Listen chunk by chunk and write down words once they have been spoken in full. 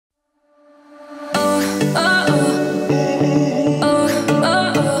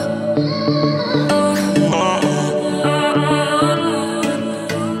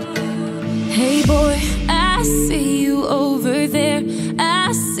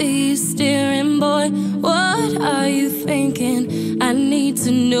you thinking? I need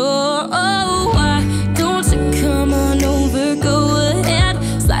to know. Oh, why don't you come on over? Go ahead,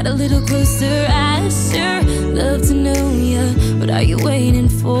 slide a little closer. I sure love to know ya. What are you waiting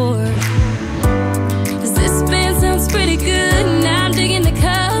for? 'Cause this band sounds pretty good, and I'm digging the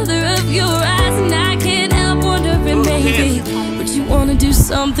color of your eyes, and I can't help wondering, maybe would you wanna do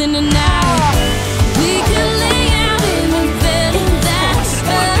something tonight? We could lay out in the bed of that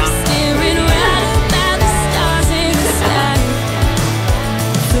truck, staring right up at the stars in the sky.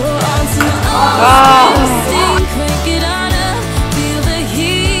 Throw on some old sing, crank it on up, feel the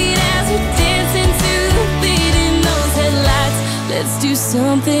heat as we dance into the beat in those headlights. Let's do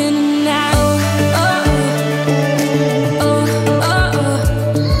something tonight.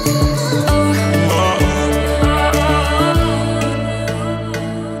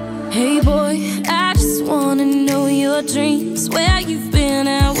 Dreams, where you've been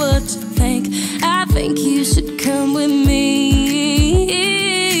and what you think. I think you should come with me.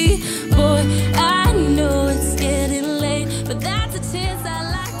 Boy, I know it's getting late, but that's a chance I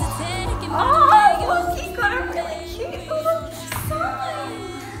like to take. And oh, he's got a really cute little sign.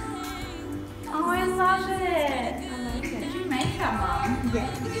 Oh, I love it. I like it. Did you make that, Mum?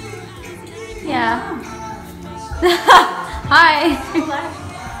 Yeah. Hi.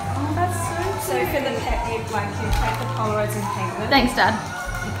 So for the pet, you take the Polaroids and paint them. Thanks, Dad.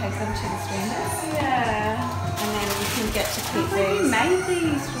 You paste them to the streamers. Yeah. And then you can get to keep these. You made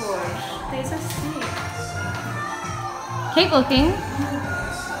these, George. These are sick. Keep looking.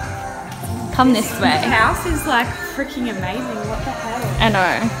 Come this way. The house is like freaking amazing. What the hell? I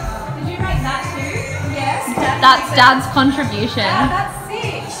know. Did you make that too? Yes. That's Dad's contribution. Oh, that's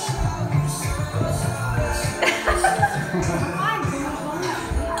sick.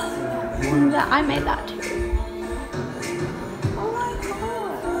 Yeah, I made that too. Oh my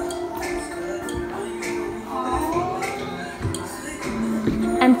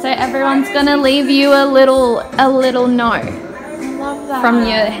god. And so everyone's gonna leave you a little note Love that. from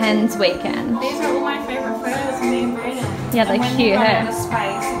your Hens Weekend. These are all my favourite photos of me and Brayden. Yeah, they're and cute, when hey? out of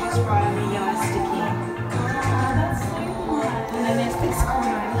space, you just write on a yellow sticky. Oh, that's so cool. And then there's this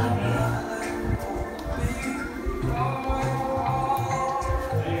corner over here.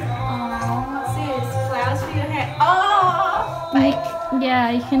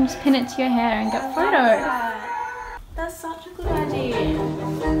 Yeah, you can just pin it to your hair and get photos. That's such a good idea.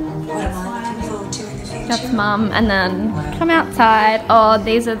 That's why I'm looking to in the future. That's Mum, and then come outside. Oh,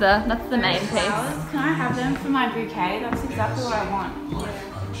 that's the main piece. Can I have them for my bouquet? That's exactly what I want.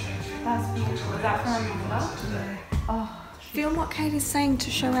 That's beautiful. Is that for Amanda? Oh. Film what Kate is saying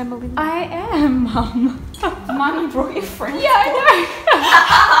to show Emily. I am, Mum. Mum, you brought your friend. Yeah, I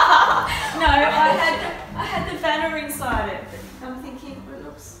No, I had the banner inside it. I'm thinking it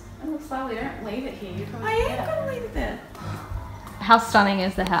looks lovely. Don't leave it here. I am gonna leave it there. know. How stunning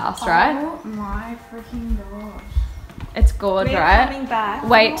is the house, right? Oh my freaking gosh. It's gorgeous, We're right? coming back.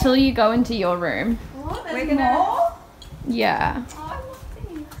 Wait till you go into your room. What? We're There's gonna- more? Yeah. Oh, I love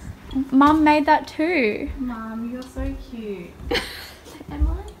these. Mum made that too. Mum, you're so cute.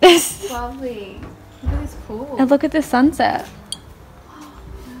 Emily? Lovely. Look at this pool. And look at the sunset.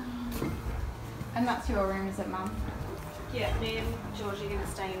 And that's your room, is it, Mum? Yeah, me and Georgie are going to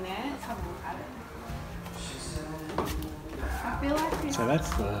stay in there. Let's have a look at it. I feel like this So that's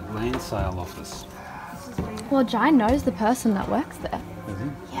the land sale office. is really Well, Jai knows the person that works there.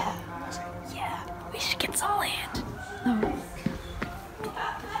 Mhm. Yeah. Yeah. We should get some land.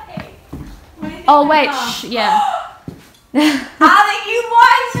 Oh wait, shh, yeah. that you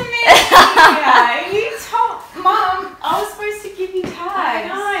lied to me! You told Mum I was supposed to give you tags. I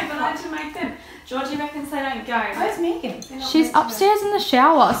know, but I had to make them. Georgie reckons they don't go. Where's Megan? She's upstairs in the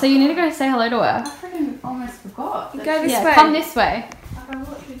shower, so you need to go say hello to her. I freaking almost forgot. Go this Yeah, way. come this way. Okay,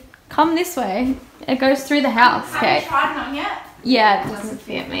 what should... Come this way. It goes through the house, Have you okay? tried it on yet? Yeah, it doesn't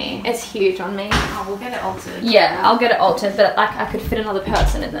fit me. It's huge on me. Oh, we'll get it altered. Yeah, I'll get it altered, but like I could fit another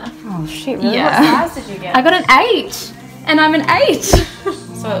person in there. Oh shit, really? Yeah. What size did you get? I got an 8, and I'm an 8.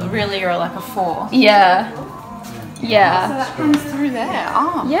 So really you're like a 4. Yeah. So Yeah. that comes through there.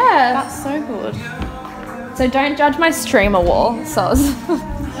 Oh. Yeah. That's so good. So don't judge my streamer wall, soz.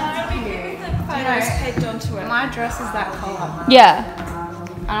 Photos pegged onto it. My dress is that colour. Yeah.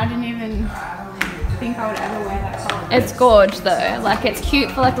 And I didn't even think I would ever wear that colour. It's gorge though. Like it's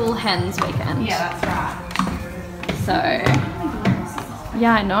cute for like a little Hens Weekend. Yeah, that's right. So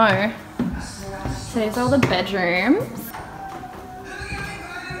yeah, I know. So these are all the bedrooms.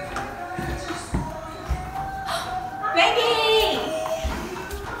 Maggie!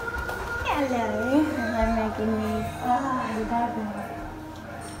 Hello. Hello, Maggie.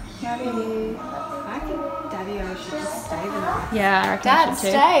 Daddy. I think Daddy-O should just stay the night. Yeah, I reckon Dad, I should too.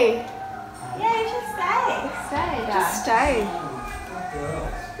 stay. Yeah, you should stay. Stay, Dad. Just stay.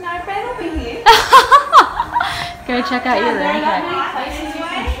 No, Ben will be here. Go check out your room. There are not Okay. many places you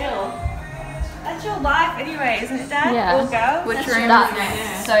can chill. That's your life anyway, isn't it, Dad? Yeah. Or girl? Which That's room your- is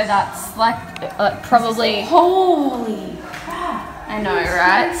next? So that's like probably. Holy crap. I know,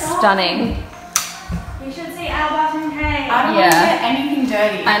 right? Stunning. You should see our bathroom cave. I don't want to get anything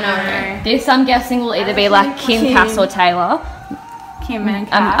dirty. I know. This I'm guessing will either be like Kim, Cass, or Taylor. Kim and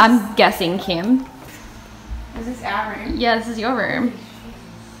Cass. I'm guessing Kim. Is this our room? Yeah, this is your room.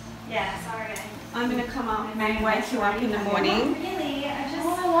 Yeah, sorry. I'm gonna come up and wake you up in the morning. Really?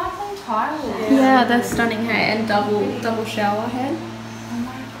 Oh, I like them tiles. Yeah, they're stunning. Hey, and double shower head. Oh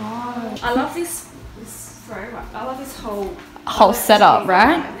my gosh. I love this throwback. I love this whole Setup,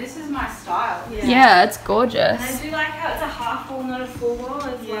 right? This is my style. Yeah, it's And I gorgeous. do like how it's a half wall, not a full wall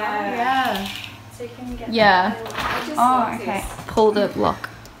as well. Yeah. So you can get Yeah. I just Oh, love okay. this. Pull the lock.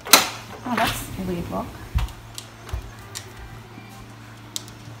 Oh, that's a weird lock.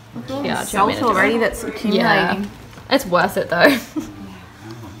 Look at all Yeah, the do you want me salt to do it? already that's accumulating. Yeah. It's worth it though.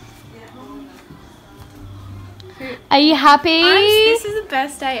 Are you happy? This is the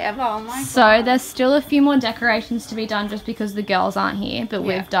best day ever. Oh my So there's still a few more decorations to be done just because the girls aren't here, but Yeah.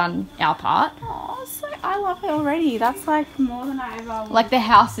 we've done our part. Oh, so I love it already. That's like more than I ever wanted. Like the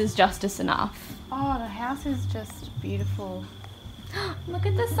house is justice enough. Oh, the house is just beautiful. Look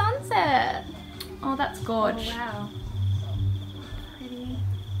at the sunset. Oh, that's gorge. Wow. Pretty.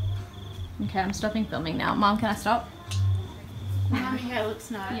 Okay, I'm stopping filming now. Mom, can I stop? Oh, yeah, it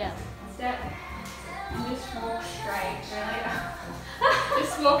looks nice. Yeah. Step and just walk straight, really.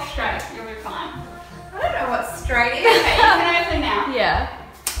 Just walk straight, you'll be fine. I don't know what straight is. Okay, you can open now. Yeah.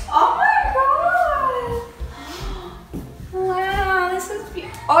 Oh my god! Wow, this is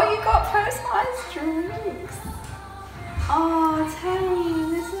beautiful. Oh, you got personalized drinks. Oh,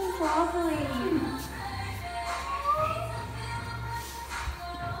 Teddy, this is lovely.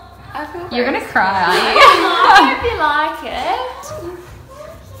 I feel You're very gonna cry, aren't you? I hope you like it.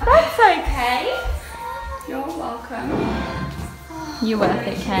 That's okay. You're welcome. You're worth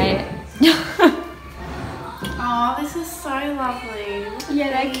it, Kate. Oh, this is so lovely. Yeah,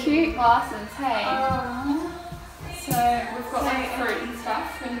 they're cute glasses, hey. So we've got like fruit and stuff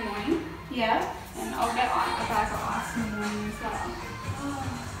for the morning. Yeah. And I'll get like a bag of ice in the morning as well.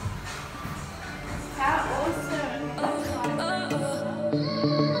 How awesome.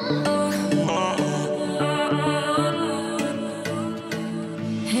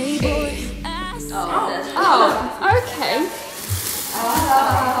 Hey boy, ask Oh, okay.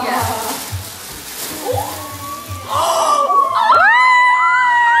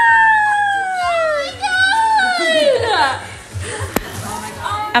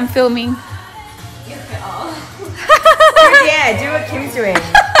 I'm filming. Yeah, do what Kim's doing.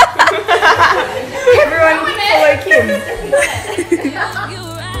 Everyone follow Kim.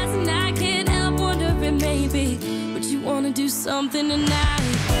 your eyes and I can't help wondering maybe would you wanna do something tonight?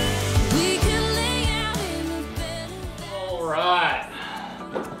 We could lay out in the bed. Alright,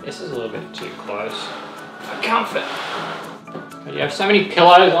 this is a little bit too close for comfort. But you have so many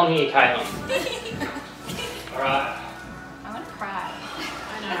pillows on here, Caitlin. Alright. I'm gonna cry.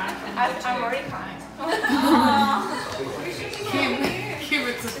 I know. I'm already crying. Kim,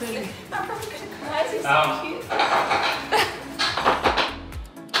 it's a thing.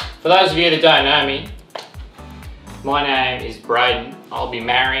 For those of you that don't know me, my name is Brayden. I'll be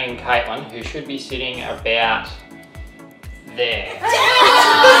marrying Caitlin, who should be sitting about there.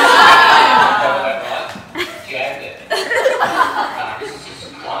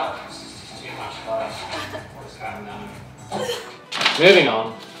 Moving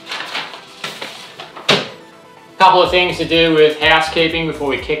on. Couple of things to do with housekeeping before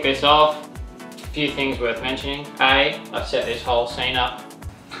we kick this off. A few things worth mentioning. A, I've set this whole scene up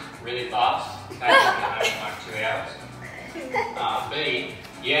really fast. Caitlin's been home in like 2 hours. B,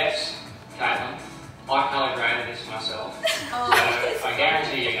 yes, Caitlin, I colour graded this myself. So I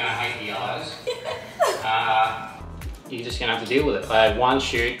guarantee you're going to hate the yellows. You're just going to have to deal with it. I had one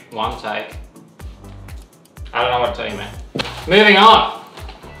shoot, one take. I don't know what to tell you, man. Moving on.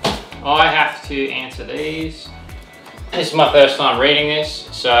 I have to answer these. This is my first time reading this,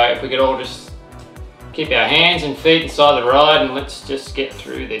 so if we could all just keep our hands and feet inside the ride and let's just get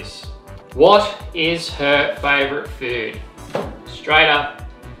through this. What is her favourite food? Straight up.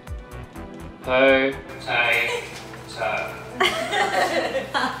 Potato.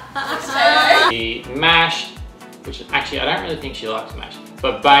 The mashed, which actually I don't really think she likes mashed,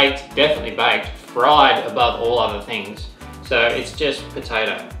 but baked, definitely baked, fried above all other things. So it's just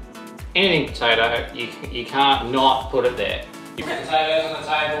potato. anything potato, you can't not put it there. You put potatoes on the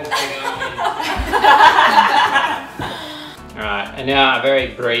table, Alright, and now a very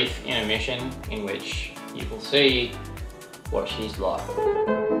brief intermission in which you will see what she's like.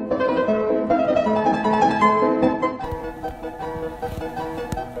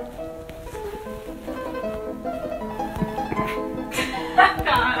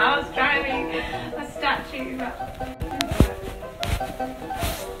 I was trying to be a statue, but...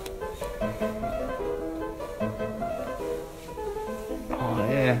 Oh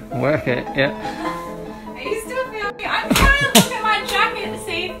yeah, work it, yeah. Are you still filming? I'm trying to look at my jacket to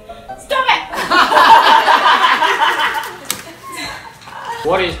see. Stop it!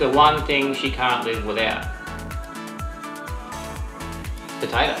 What is the one thing she can't live without?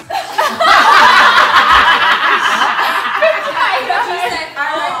 Potato. I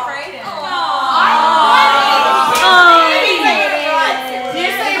like Brayden. Did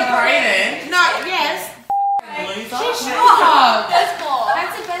you say Brayden? No, yes.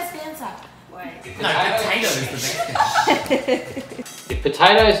 That's the best answer. No, potato is the best. If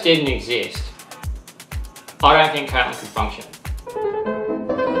potatoes didn't exist, I don't think Caitlin could function.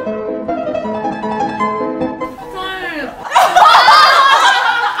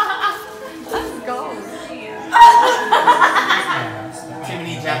 Too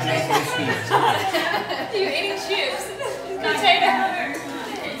many Japanese whiskeys. You're eating chips. Potato.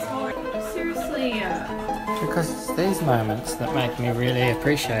 Seriously. Because it's these moments that make me really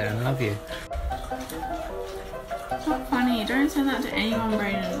appreciate and love you. It's not funny. Don't say that to anyone,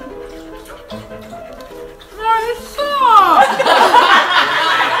 Brayden. No, stop!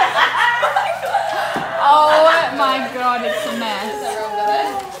 Oh my god, it's a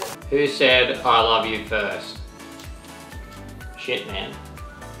mess. Who said I love you first? Shit, man.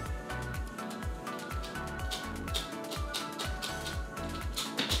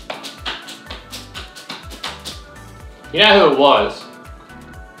 You know who it was?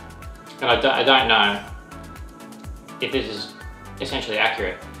 And I don't know if this is essentially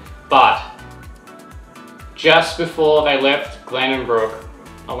accurate, but just before they left Glen and Brooke,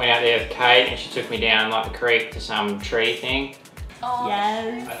 I went out there with Kate and she took me down like the creek to some tree thing. Oh.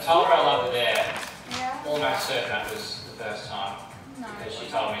 Yes. I told her I loved her there. Yeah. Almost certain it was the first time. No. Because she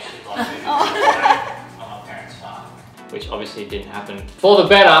told me she'd love me on my parents' farm. Which obviously didn't happen for the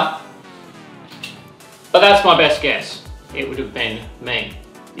better. But that's my best guess. It would have been me,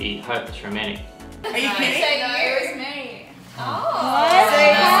 the hopeless romantic. Are you kidding? It was me. Oh. It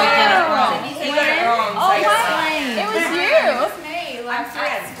was you. It was me. Like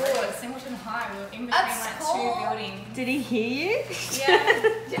at school at Singleton High, we were in between like two buildings. Did he hear you? Yeah.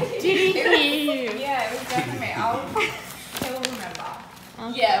 Did he hear you? Yeah, it was definitely me. He'll remember.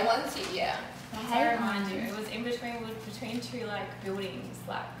 Yeah, once you, Once I remind you, it was in between two like buildings,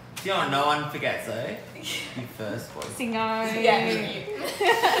 like. Do you know what no one forgets though? You first was. Singo. Yeah, you. It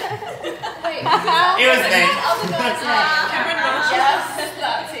Wait, was me. Yes,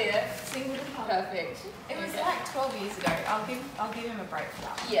 that's it. Singleton High. Perfect. It was like 12 years ago. I'll give him a break for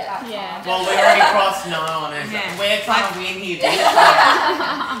that. Yeah. Yeah. Well, we already crossed 9 on it. Yeah. We're trying to win here, dude.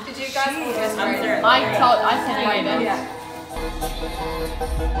 Did you guys all just Brayden? I said Brayden. Yeah.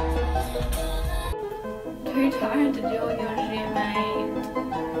 Too tired to deal with your shit, mate.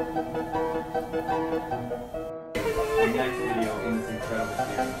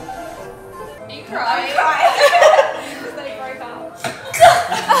 You cried? Because they broke up.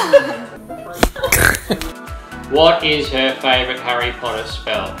 What is her favourite Harry Potter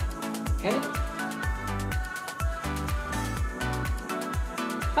spell? Get it?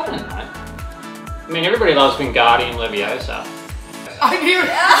 I don't know. I mean, everybody loves Wingardium Leviosa. I knew it!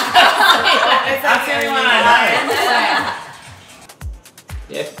 That's the only one I know.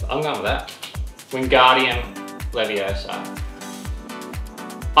 Yep, I'm going with that. Wingardium Leviosa.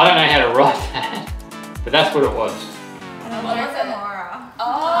 I don't know how to write that, but that's what it was. What was it, Laura?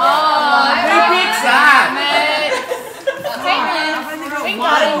 Who picks that?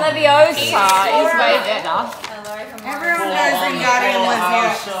 Wingardium Leviosa is way better. Everyone knows Wingardium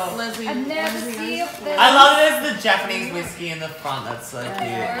Leviosa. I've never seen it. I love it as the Japanese whiskey in the front, that's so cute.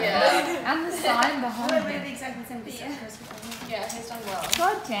 Yeah. And the sign behind it. Yeah, he's done well.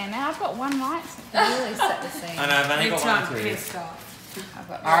 God damn it, I've got one right to really set the scene. I know, I've only got 1 too. I've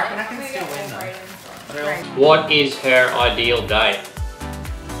got I reckon I can still win though. What is her ideal date?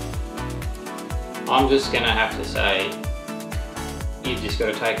 I'm just gonna have to say, you've just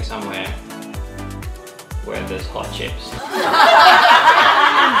got to take her somewhere where there's hot chips.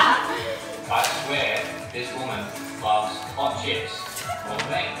 I swear, this woman loves hot chips more than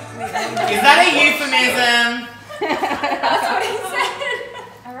me. Is that a euphemism? That's what he said.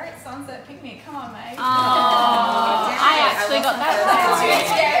 I wrote sunset I actually got that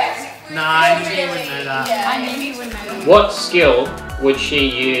right. No, I knew you wouldn't know that. I knew you wouldn't know that. What skill would she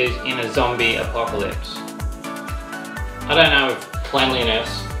use in a zombie apocalypse? I don't know if cleanliness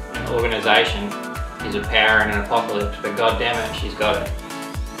and organisation is a power in an apocalypse, but god damn it, she's got it.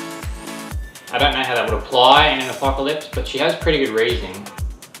 I don't know how that would apply in an apocalypse, but she has pretty good reasoning.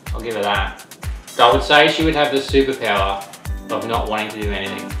 I'll give her that. So I would say she would have the superpower of not wanting to do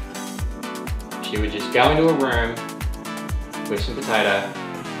anything. She would just go into a room with some potato,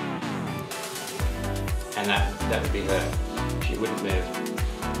 and that would be her. She wouldn't move.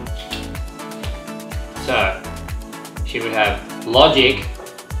 So she would have logic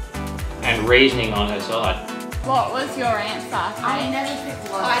and reasoning on her side. What was your answer? I never picked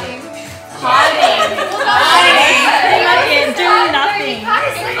logic. Hiding. Doing nothing.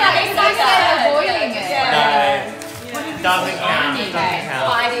 Avoiding it. No. Doesn't count. Doesn't count.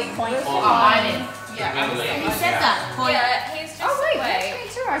 Hiding. Hiding. He said that. Yeah, he's just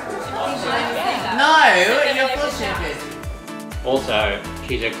No, you're bullshit. Also,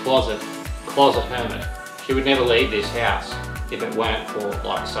 she's a closet hermit. She would never leave this house if it weren't for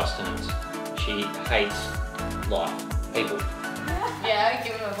like sustenance. She hates life, people. Yeah,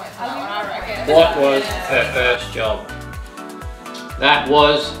 give him a point for that one, I reckon. What was her first job? That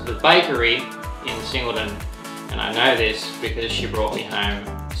was the bakery in Singleton, and I know this because she brought me home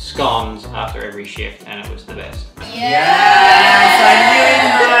scones after every shift, and it was the best. Yes, I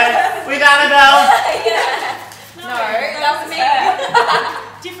knew it. With Annabelle. No, that was me.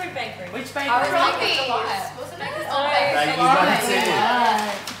 Different bakery. Which I bakery? was like, it's a lot. Wasn't it? Like, you got it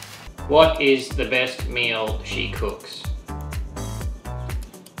too. What is the best meal she cooks?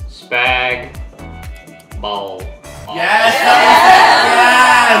 Spag bowl. Yes.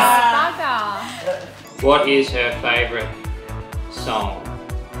 Yes. What is her favourite song?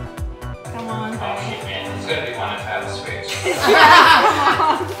 Come on. Oh shit, man, it's gonna be one of Taylor Swift's.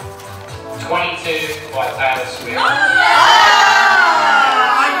 22 by Taylor Swift. I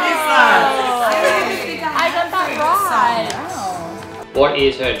missed that. I got that right. What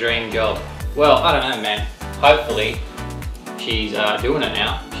is her dream job? Well, I don't know, man. Hopefully, she's doing it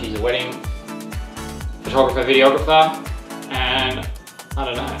now. She's a wedding photographer, videographer, and I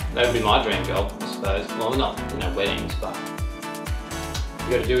don't know. That would be my dream job, I suppose. Well, not weddings, but you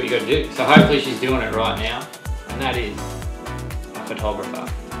got to do what you got to do. So hopefully, she's doing it right now, and that is a photographer.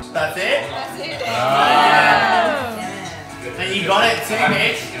 That's it? That's it. And you got it too,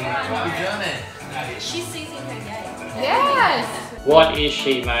 Mitch. You're doing it. She's seizing her game. Yes. What is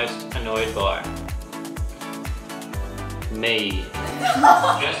she most annoyed by? Me.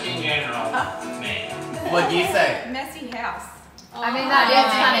 Just in general, me. What do you say? Messy house. I mean, that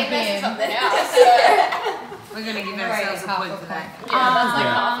is kind of messes up him. the house. We're going to give ourselves a point for that. That's like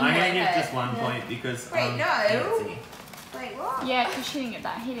I'm going to give just 1 point because Wait, no. empty. Wait, what? Yeah, because she didn't get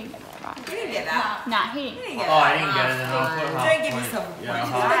that. He didn't get that right. You didn't get that. Nah, he didn't. You didn't get Oh, I that. didn't get it, then I'll put half Don't give point. yourself a point. Yeah,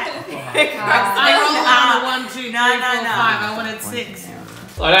 for half. that. I rolled 1, 2, 3, 4, 5. I wanted 6.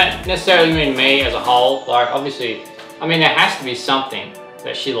 I don't necessarily mean me as a whole. Like, obviously, I mean, there has to be something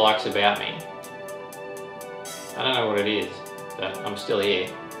that she likes about me. I don't know what it is, but I'm still here.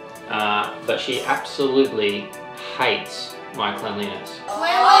 But she absolutely hates my cleanliness. Yeah,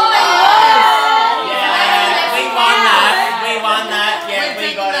 we won that. We won that. Yeah,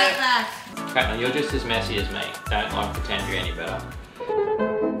 we got it. Caitlin, you're just as messy as me. Don't like pretend you're any better.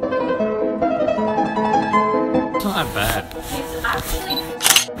 It's not that bad. It's actually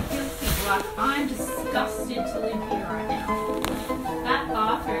filthy. Like, I'm disgusted to live here right now. That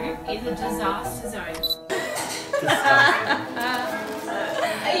bathroom is a disaster zone.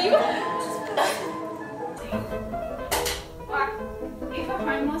 Are you? Like, if a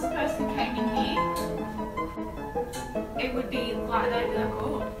homeless person came in here, it would be like, they'd be like,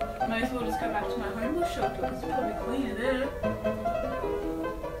 oh, may as well just go back to my homeless shelter because it's probably cleaner there.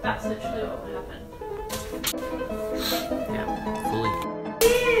 That's literally what would happen. Yeah. Fully.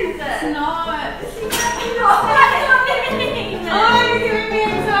 It's not. This is not happening. Oh, you're giving me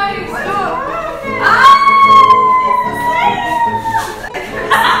anxiety. Stop.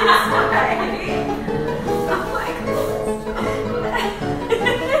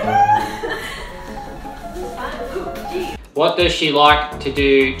 What does she like to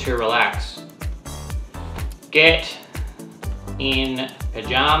do to relax? Get in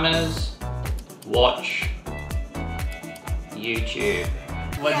pajamas, watch YouTube.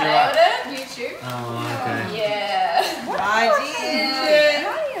 What'd you like? YouTube. Oh, okay. Yeah. I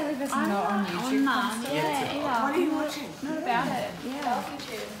did. I'm not on YouTube. What are you watching? Not about it. Love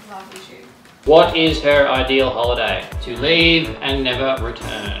YouTube. Love YouTube. What is her ideal holiday? To leave and never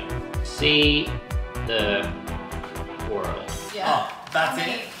return. see the world. Yeah. Oh, that's I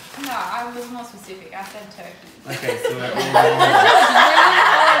mean, it. No, I was more specific. I said turkey. Okay, so we're all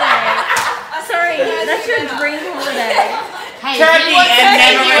Sorry, that's your dream holiday. Hey, turkey and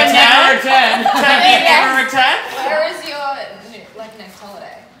never return. Turkey and never return. Where is your next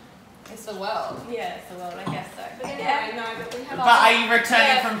holiday? It's the world. Yeah, it's the world, I guess so. But Yeah. no, but we have But are you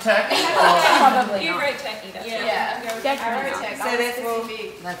returning from Turkey? Probably You not. wrote turkey, that's Yeah. right. I wrote tech. So I was that's well-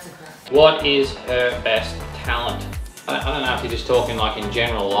 specific. That's a crap. What is her best talent? I don't know if you're just talking like in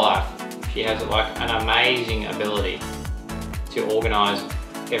general life. She has like an amazing ability to organise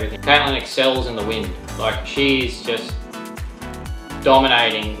everything. Caitlin excels in the wind. Like she's just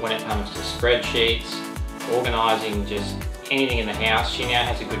dominating when it comes to spreadsheets, organising just anything in the house. She now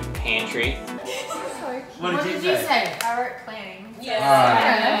has a good pantry. What did you say? I wrote planning. Yeah.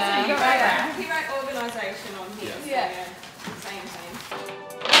 Alright. He wrote organisation on here. Yeah. So, same.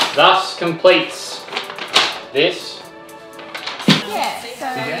 Thus completes this. Yeah. So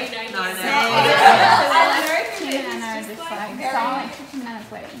Silent for 2 minutes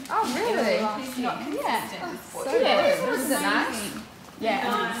waiting. Oh really? Yeah. So good. Was it nice?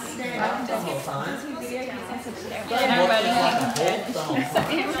 Yeah.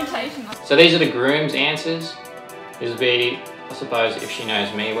 So these are the groom's answers. This would be, I suppose, if she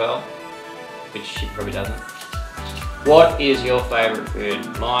knows me well, which she probably doesn't. What is your favourite food?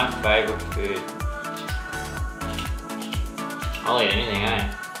 My favourite food. I'll eat anything,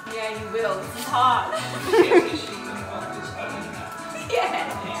 eh? Yeah, you will. This is hard. Yeah.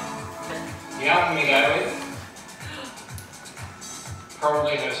 You know what I'm going to go with?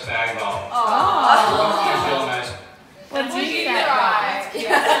 Probably her spag bowl. What did you say? Right.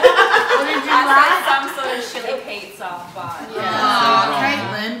 What did you I like? said some sort of chili pizza, but Oh,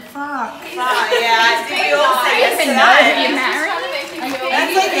 Caitlin, fuck. yeah, do you all say Even so? know if you're married.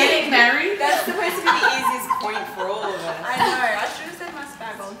 That's like getting married. That's supposed to be the easiest point for all of us. I know. I should have said my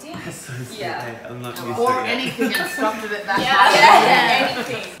spag bowl. Damn. Yeah. I'm not used Or to it. anything and stopped it at that. Yeah.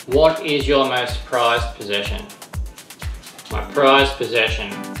 Anything. What is your most prized possession? My prized possession.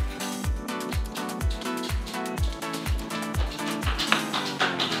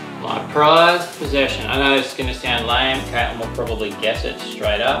 My prized possession. I know it's going to sound lame. Caitlin will probably guess it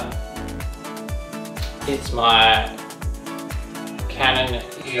straight up. It's my Canon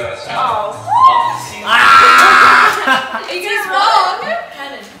EOS. Oh. It is wrong.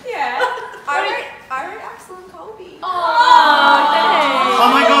 Canon. Yeah. I wrote Axel and Colby. Oh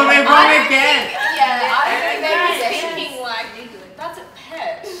my god, we're wrong again. Yeah, I remember thinking like, that's a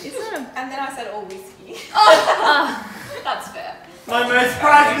pet. And then I said all whiskey. That's fair. My most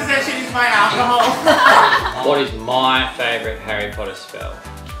prized possession is my alcohol. What is my favourite Harry Potter spell?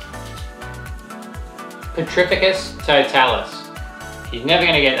 Petrificus Totalis. You're never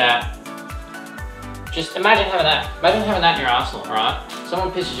going to get that. Just imagine having that. Imagine having that in your arsenal, alright?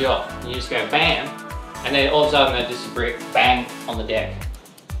 Someone pisses you off, and you just go bam, and then all of a sudden there's just a brick bang on the deck.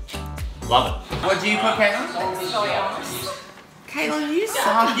 Love it. What do you put, Caitlin? Caitlin, you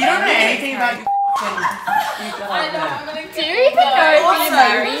suck. You don't know anything about your I know, I'm gonna Do you even know if Also, you're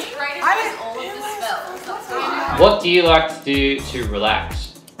married? I all of the spells. That's why What do you like to do to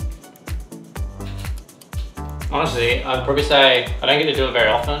relax? Honestly, I'd probably say I don't get to do it very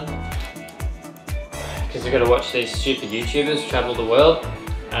often because I've got to watch these stupid YouTubers travel the world.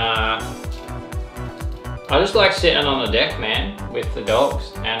 I just like sitting on the deck, man, with the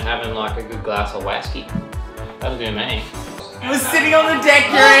dogs and having like a good glass of whiskey. That'll do me. I was sitting on the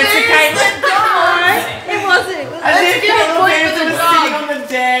deck, your answer, Caitlin. It wasn't. As if Caitlin was sitting on the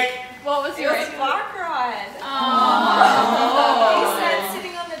deck. What was It your was a black ride. He said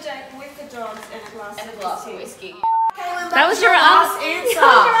sitting on the deck with the dogs and a glass of whiskey. That was your last answer.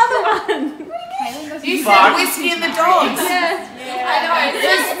 Other one. You said whiskey and the dogs. I know.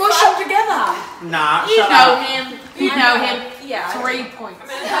 Just smush them together. Nah, You shut know up. him. You know him. Yeah. 3 points.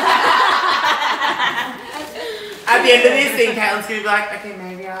 At the end of this thing, Caitlin's gonna be like, okay,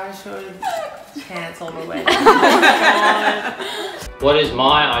 maybe I should cancel the wedding. What is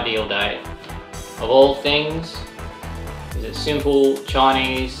my ideal date? Of all things, is it simple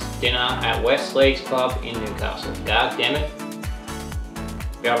Chinese dinner at West Leagues Club in Newcastle? God damn it.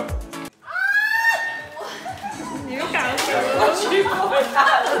 Go.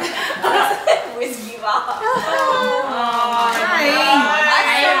 Whiskey bar.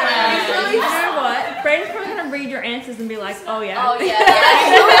 You know what? Brayden's probably gonna read your answers and be like, oh yeah. Oh yeah.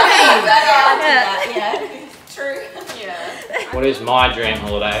 Yeah. True. Yeah. What is my dream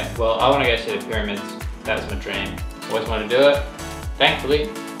holiday? Well, I want to go see the pyramids. That's my dream. Always want to do it. Thankfully,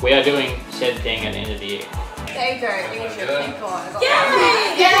 we are doing said thing at the end of the year. There you go. You should think on.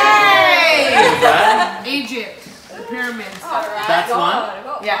 Yay!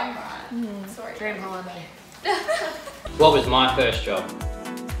 one. Yeah. Sorry. Dream holiday. What was my first job?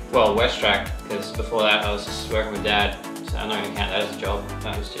 Well, Westrack, because before that I was just working with Dad, so I'm not going to count that as a job.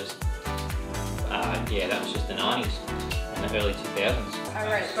 That was just, yeah, that was just the 90s and the early 2000s. I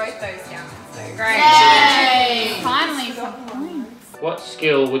wrote both those down. So Great. Yay! Finally, some points. What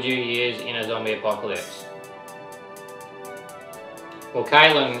skill would you use in a zombie apocalypse? Well,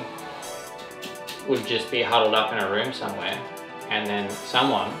 Caitlin would just be huddled up in a room somewhere, and then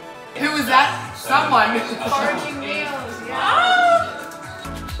someone... Who was that? Someone. Foraging meals, yeah.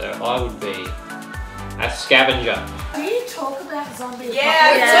 So I would be a scavenger. Do you talk about zombie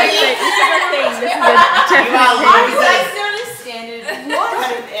Yeah, apocalypse? so you- this is a thing. This is a You are definite thing. losing. not a standard.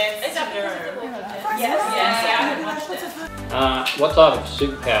 What? It's up Yes. What type of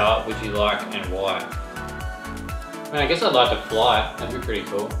superpower would you like and why? I mean, I guess I'd like to fly. That'd be pretty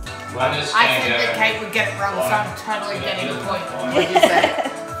cool. I'm just I think that Kate would get it wrong, so I'm totally getting the point. What did you say?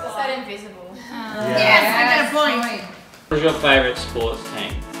 Is that invisible? Yes, I get a point. What's your favourite sports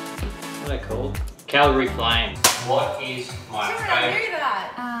team? What are they called? Calgary Flames. What is my I favourite? knew that.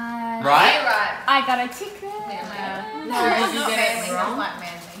 Right? Right. I got a ticket. No, you not get it Manly. wrong. Not like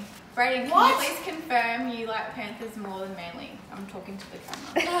Manly. Brayden, can you please confirm you like Panthers more than Manly? I'm talking to the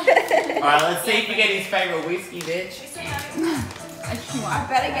camera. Alright, let's see if you get his favourite whiskey, bitch. I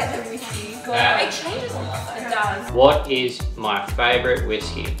better get the whiskey. That- It changes a lot. It does. What is my favourite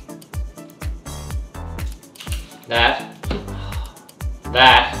whiskey?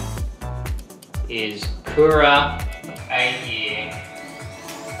 That is Kura 8-year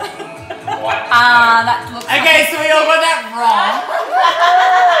white. That looks Okay, so we all got that wrong.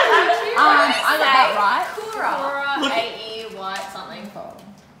 I got that right. Kura. Look- 8-year white something.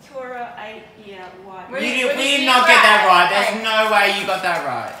 Kura 8-year white. We did not get that right. There's no way you got that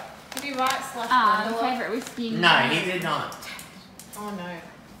right. Did you write slash The favourite whiskey. No, he did not. Oh no.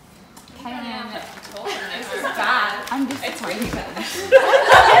 Cayenne. This is bad. I'm disappointed.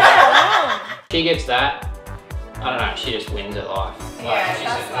 She gets that. I don't know. She just wins at life. Yeah, She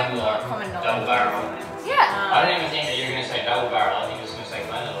that's said like Glenn common knowledge. double barrel. Yeah. I didn't even think that you were going to say double barrel. I think you were going to say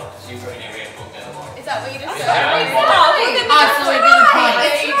Glenn because you probably never even looked at it. Is that what you just Yeah. said? Yeah. Oh, so we get a point.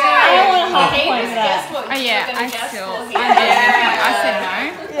 There you go. I don't want to half He point just that. guessed what Oh you yeah, were I gonna guess still. for. I did. I said no.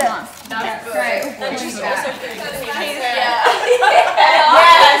 Yeah. That's great. That's just also pretty good. Yeah,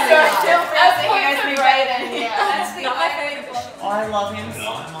 so it's still frozen. He knows me Brayden. Yeah. That's the my favourite one. I love him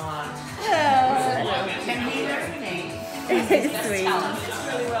so much. Can he hear me?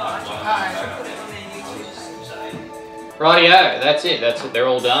 Rightio, that's it. That's it. They're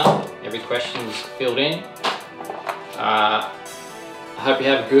all done. Every question's filled in. I hope you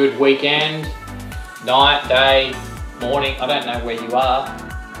have a good weekend, night, day, morning. I don't know where you are.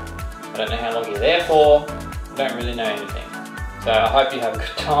 I don't know how long you're there for. I don't really know anything. So I hope you have a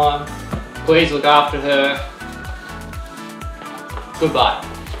good time. Please look after her. Goodbye.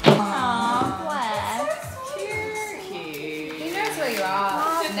 He knows where you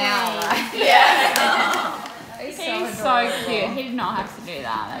are now, right? Yeah. He's He's so cute. He did not have to do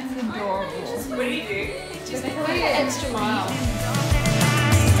that. That's adorable. What do you do? Just put an extra mile.